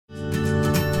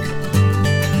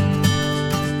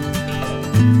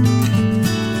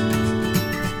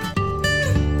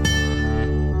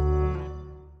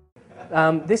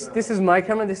This is my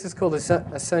camera. This is called a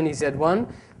Sony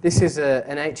Z1. This is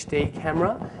an HD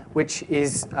camera, which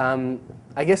is,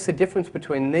 I guess the difference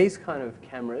between these kind of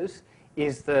cameras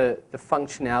is the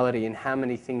functionality and how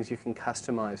many things you can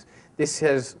customize. This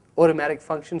has automatic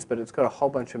functions, but it's got a whole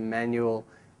bunch of manual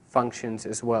functions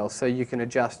as well. So you can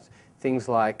adjust things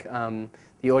like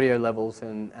the audio levels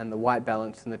and the white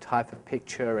balance and the type of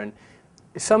picture. And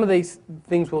some of these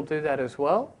things will do that as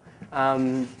well.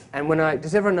 And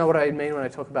does everyone know what I mean when I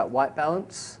talk about white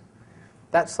balance?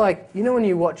 That's like, you know when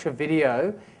you watch a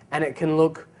video and it can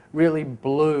look really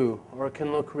blue, or it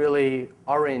can look really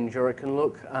orange, or it can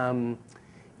look,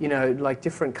 you know, like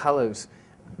different colors.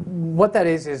 What that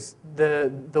is the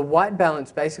white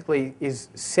balance basically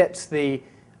sets the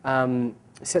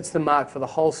mark for the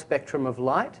whole spectrum of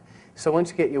light. So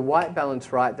once you get your white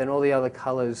balance right, then all the other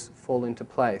colors fall into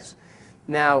place.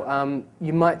 Now,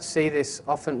 you might see this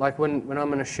often, like when I'm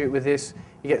going to shoot with this,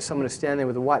 you get someone to stand there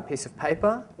with a white piece of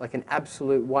paper, like an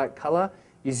absolute white color.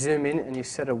 You zoom in and you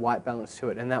set a white balance to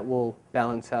it, and that will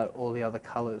balance out all the other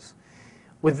colors.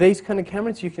 With these kind of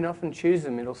cameras, you can often choose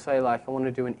them. It'll say, like, I want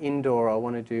to do an indoor, or I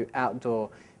want to do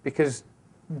outdoor, because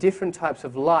different types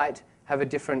of light have a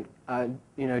different,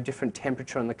 different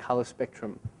temperature on the color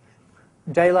spectrum.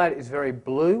 Daylight is very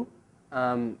blue,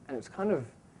 and it's kind of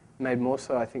made more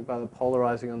so, I think, by the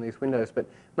polarizing on these windows. But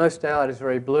most daylight is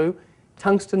very blue.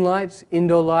 Tungsten lights,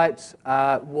 indoor lights,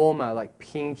 are warmer, like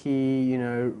pinky,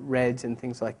 reds and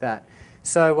things like that.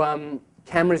 So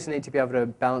cameras need to be able to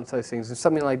balance those things, and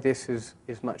something like this is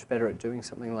much better at doing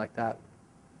something like that.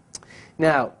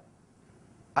 Now,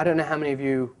 I don't know how many of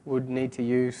you would need to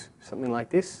use something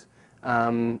like this.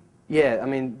 Yeah, I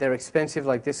mean, they're expensive.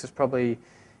 Like this is probably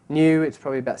new. It's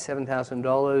probably about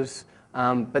 $7,000.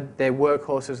 But they're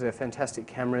workhorses. They're fantastic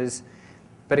cameras.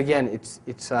 But again,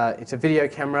 it's a video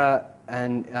camera,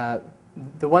 and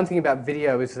the one thing about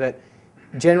video is that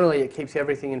generally it keeps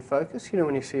everything in focus. You know,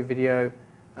 when you see a video,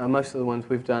 most of the ones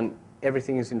we've done,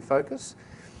 everything is in focus.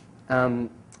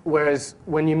 Whereas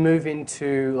when you move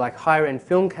into like higher-end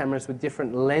film cameras with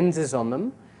different lenses on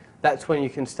them, that's when you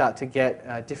can start to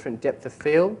get different depth of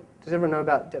field. Does everyone know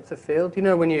about depth of field? You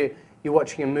know, when you're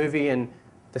watching a movie and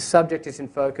the subject is in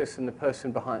focus and the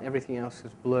person behind everything else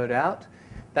is blurred out,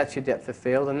 that's your depth of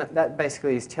field. And that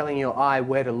basically is telling your eye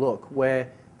where to look, where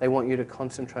they want you to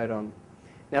concentrate on.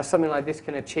 Now, something like this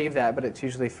can achieve that, but it's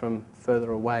usually from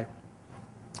further away.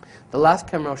 The last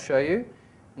camera I'll show you,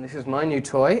 and this is my new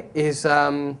toy, is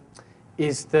the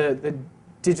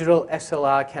digital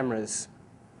SLR cameras.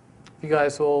 You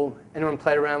guys anyone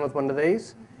played around with one of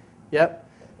these? Yep.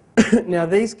 Now,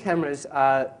 these cameras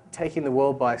are taking the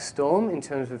world by storm in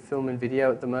terms of film and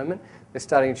video at the moment. They're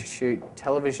starting to shoot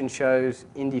television shows,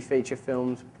 indie feature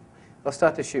films. They'll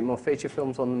start to shoot more feature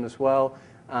films on them as well,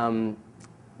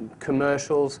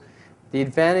 commercials. The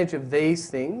advantage of these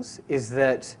things is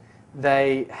that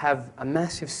they have a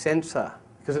massive sensor,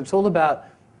 because it's all about,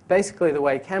 basically the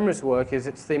way cameras work is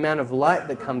it's the amount of light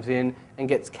that comes in and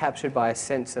gets captured by a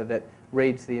sensor that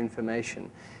reads the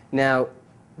information. Now,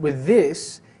 with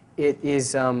this,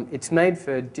 it's made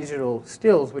for digital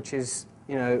stills, which is,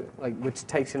 which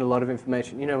takes in a lot of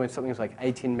information. You know, when something's like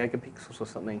 18 megapixels or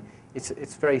something,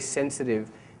 it's very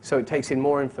sensitive, so it takes in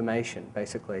more information,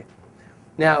 basically.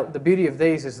 Now, the beauty of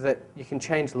these is that you can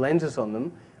change lenses on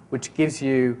them, which gives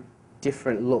you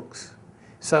different looks.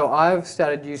 So I've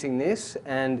started using this,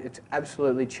 and it's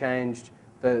absolutely changed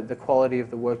the quality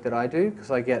of the work that I do, because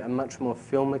I get a much more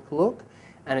filmic look,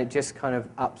 and it just kind of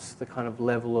ups the kind of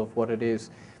level of what it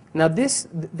is. Now, these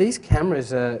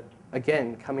cameras are,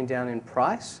 again, coming down in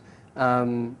price.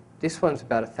 This one's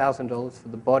about $1,000 for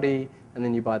the body, and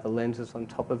then you buy the lenses on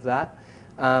top of that.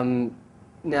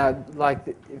 Now,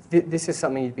 like, this is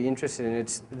something you'd be interested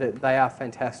in. They are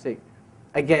fantastic.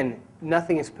 Again,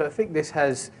 nothing is perfect. This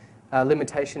has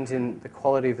limitations in the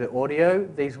quality of the audio.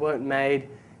 These weren't made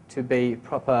to be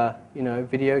proper,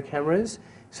 video cameras,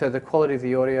 so the quality of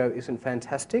the audio isn't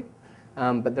fantastic.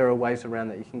 But there are ways around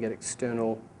that. You can get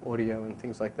external audio and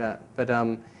things like that. But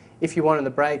if you want in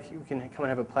the break, you can come and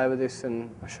have a play with this,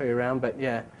 and I'll show you around. But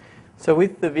yeah. So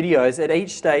with the videos, at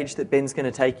each stage that Ben's going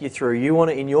to take you through, you want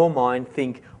to, in your mind,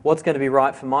 think what's going to be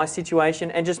right for my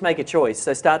situation, and just make a choice.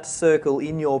 So start to circle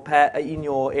in your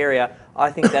area,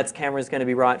 I think that camera's going to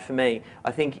be right for me.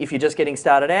 I think if you're just getting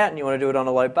started out and you want to do it on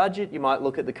a low budget, you might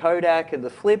look at the Kodak and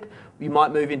the Flip. You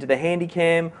might move into the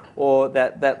Handycam or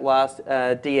that last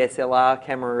DSLR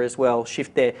camera as well.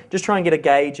 Shift there. Just try and get a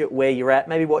gauge at where you're at,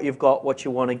 maybe what you've got, what you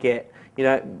want to get.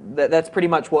 That's pretty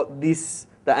much what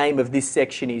the aim of this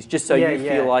section is, just so you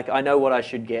feel like I know what I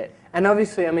should get. And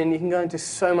obviously, I mean, you can go into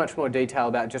so much more detail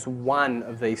about just one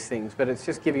of these things, but it's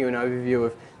just giving you an overview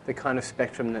of the kind of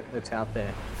spectrum that's out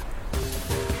there.